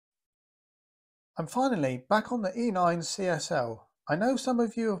I'm finally back on the E9 CSL. I know some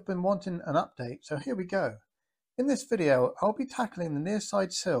of you have been wanting an update, so here we go. In this video, I'll be tackling the near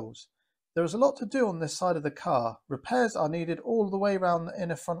side sills. There is a lot to do on this side of the car. Repairs are needed all the way around the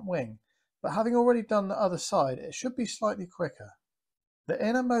inner front wing, but having already done the other side, it should be slightly quicker. The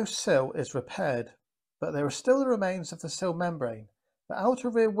innermost sill is repaired, but there are still the remains of the sill membrane. The outer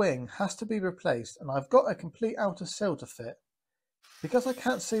rear wing has to be replaced, and I've got a complete outer sill to fit. Because I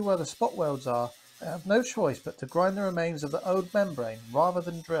can't see where the spot welds are, I have no choice but to grind the remains of the old membrane rather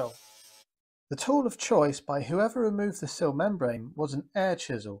than drill. The tool of choice by whoever removed the sill membrane was an air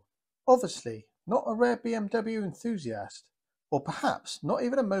chisel. Obviously, not a rare BMW enthusiast, or perhaps not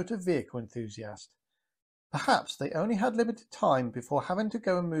even a motor vehicle enthusiast. Perhaps they only had limited time before having to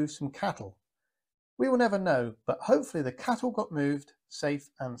go and move some cattle. We will never know, but hopefully the cattle got moved safe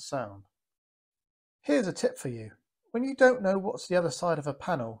and sound. Here's a tip for you. When you don't know what's the other side of a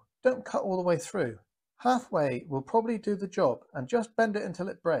panel, don't cut all the way through. Halfway will probably do the job and just bend it until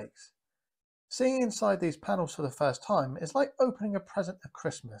it breaks. Seeing inside these panels for the first time is like opening a present at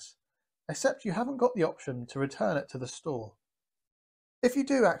Christmas, except you haven't got the option to return it to the store. If you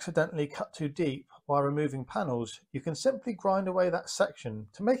do accidentally cut too deep while removing panels, you can simply grind away that section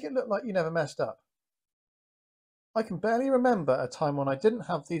to make it look like you never messed up. I can barely remember a time when I didn't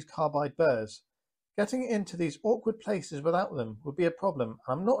have these carbide burrs. Getting into these awkward places without them would be a problem,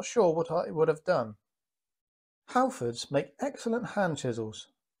 and I'm not sure what I would have done. Halfords make excellent hand chisels.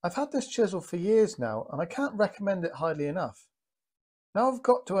 I've had this chisel for years now, and I can't recommend it highly enough. Now I've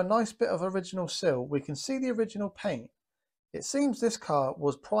got to a nice bit of original sill, we can see the original paint. It seems this car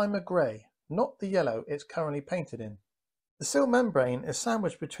was primer grey, not the yellow it's currently painted in. The sill membrane is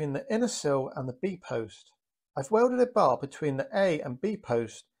sandwiched between the inner sill and the B post. I've welded a bar between the A and B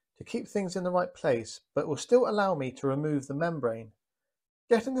post to keep things in the right place, but will still allow me to remove the membrane.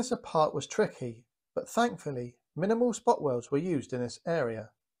 Getting this apart was tricky, but thankfully minimal spot welds were used in this area.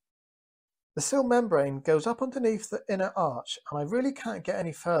 The sill membrane goes up underneath the inner arch, and I really can't get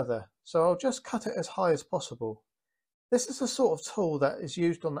any further, so I'll just cut it as high as possible. This is the sort of tool that is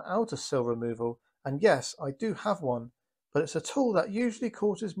used on the outer sill removal, and yes, I do have one, but it's a tool that usually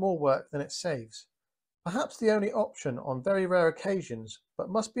causes more work than it saves. Perhaps the only option on very rare occasions, but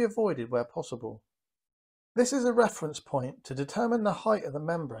must be avoided where possible. This is a reference point to determine the height of the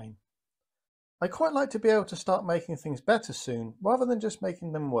membrane. I quite like to be able to start making things better soon, rather than just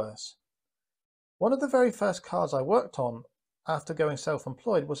making them worse. One of the very first cars I worked on after going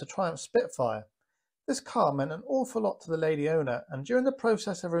self-employed was a Triumph Spitfire. This car meant an awful lot to the lady owner, and during the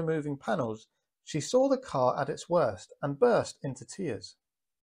process of removing panels, she saw the car at its worst and burst into tears.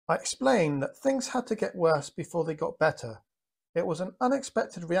 I explained that things had to get worse before they got better. It was an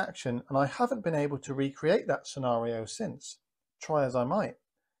unexpected reaction, and I haven't been able to recreate that scenario since, try as I might.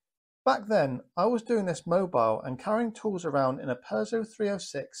 Back then, I was doing this mobile and carrying tools around in a Peugeot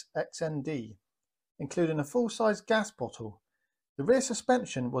 306 XND, including a full-size gas bottle. The rear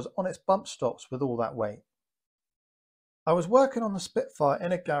suspension was on its bump stops with all that weight. I was working on the Spitfire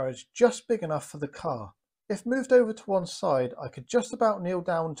in a garage just big enough for the car. If moved over to one side, I could just about kneel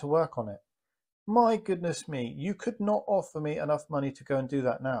down to work on it. My goodness me, you could not offer me enough money to go and do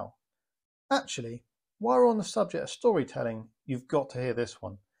that now. Actually, while we're on the subject of storytelling, you've got to hear this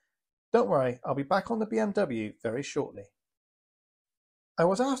one. Don't worry, I'll be back on the BMW very shortly. I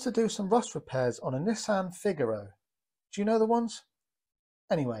was asked to do some rust repairs on a Nissan Figaro. Do you know the ones?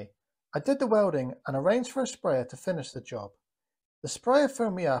 Anyway, I did the welding and arranged for a sprayer to finish the job. The sprayer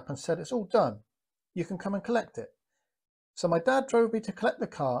phoned me up and said it's all done. You can come and collect it. So my dad drove me to collect the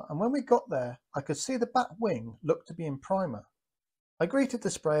car, and when we got there, I could see the back wing looked to be in primer. I greeted the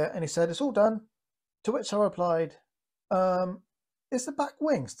sprayer and he said, "It's all done." To which I replied, "Is the back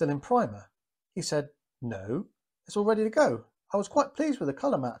wing still in primer?" He said, "No, it's all ready to go. I was quite pleased with the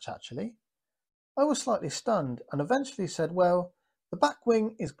colour match actually." I was slightly stunned and eventually said, "Well, the back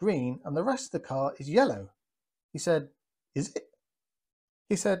wing is green and the rest of the car is yellow." He said, "Is it?"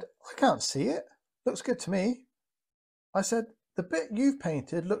 He said, "I can't see it. Looks good to me." I said, "The bit you've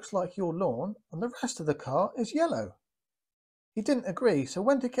painted looks like your lawn and the rest of the car is yellow." He didn't agree, so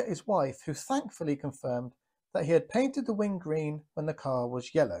went to get his wife, who thankfully confirmed that he had painted the wing green when the car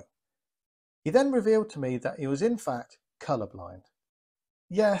was yellow. He then revealed to me that he was in fact colourblind.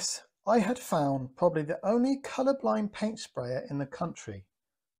 Yes, I had found probably the only colourblind paint sprayer in the country.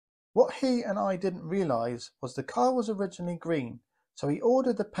 What he and I didn't realise was the car was originally green, so he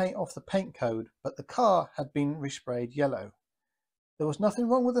ordered the paint off the paint code, but the car had been resprayed yellow. There was nothing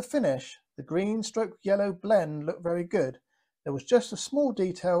wrong with the finish. The green/yellow blend looked very good. There was just a small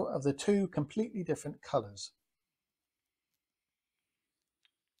detail of the two completely different colours.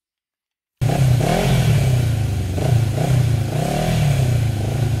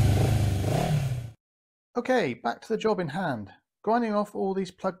 Okay, back to the job in hand, grinding off all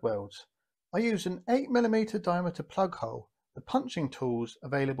these plug welds. I use an 8mm diameter plug hole. The punching tools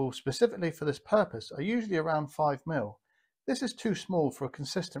available specifically for this purpose are usually around 5mm. This is too small for a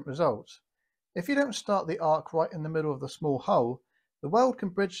consistent result. If you don't start the arc right in the middle of the small hole, the weld can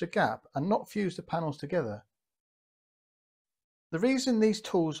bridge the gap and not fuse the panels together. The reason these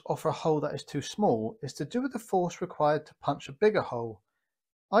tools offer a hole that is too small is to do with the force required to punch a bigger hole.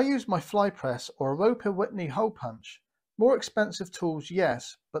 I use my fly press or a Roper Whitney hole punch. More expensive tools,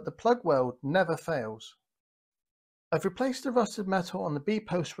 yes, but the plug weld never fails. I've replaced the rusted metal on the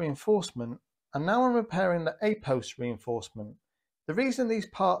B-post reinforcement, and now I'm repairing the A-post reinforcement. The reason these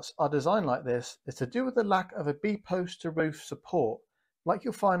parts are designed like this is to do with the lack of a B-post to roof support, like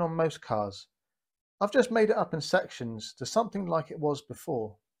you'll find on most cars. I've just made it up in sections to something like it was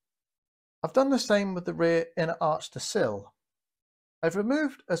before. I've done the same with the rear inner arch to sill. I've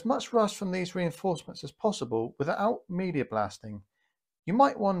removed as much rust from these reinforcements as possible without media blasting. You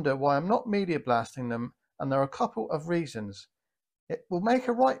might wonder why I'm not media blasting them, and there are a couple of reasons. It will make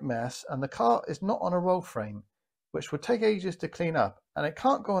a right mess, and the car is not on a roll frame, which would take ages to clean up, and it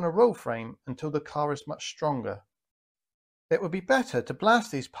can't go on a roll frame until the car is much stronger. It would be better to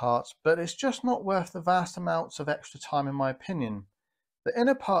blast these parts, but it's just not worth the vast amounts of extra time in my opinion. The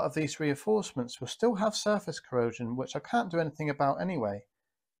inner part of these reinforcements will still have surface corrosion, which I can't do anything about anyway.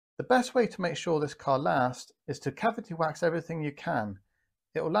 The best way to make sure this car lasts is to cavity wax everything you can.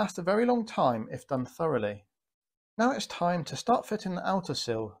 It will last a very long time if done thoroughly. Now it's time to start fitting the outer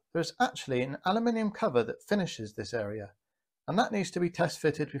sill. There is actually an aluminium cover that finishes this area, and that needs to be test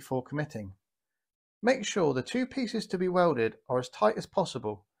fitted before committing. Make sure the two pieces to be welded are as tight as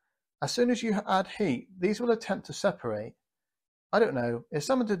possible. As soon as you add heat, these will attempt to separate. I don't know, it's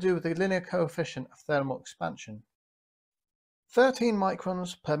something to do with the linear coefficient of thermal expansion. 13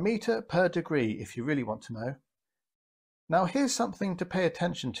 microns per meter per degree if you really want to know. Now here's something to pay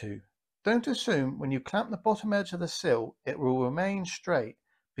attention to. Don't assume when you clamp the bottom edge of the sill it will remain straight,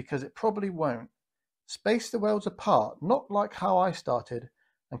 because it probably won't. Space the welds apart, not like how I started,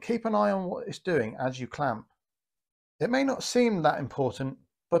 and keep an eye on what it's doing as you clamp. It may not seem that important,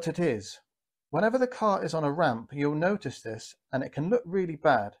 but it is. Whenever the car is on a ramp, you'll notice this, and it can look really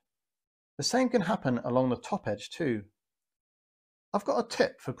bad. The same can happen along the top edge too. I've got a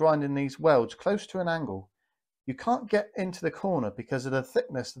tip for grinding these welds close to an angle. You can't get into the corner because of the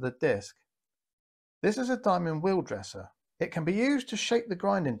thickness of the disc. This is a diamond wheel dresser. It can be used to shape the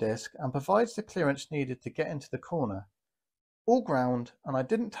grinding disc and provides the clearance needed to get into the corner. All ground, and I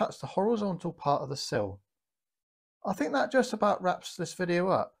didn't touch the horizontal part of the sill. I think that just about wraps this video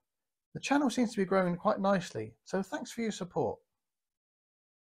up. The channel seems to be growing quite nicely, so thanks for your support.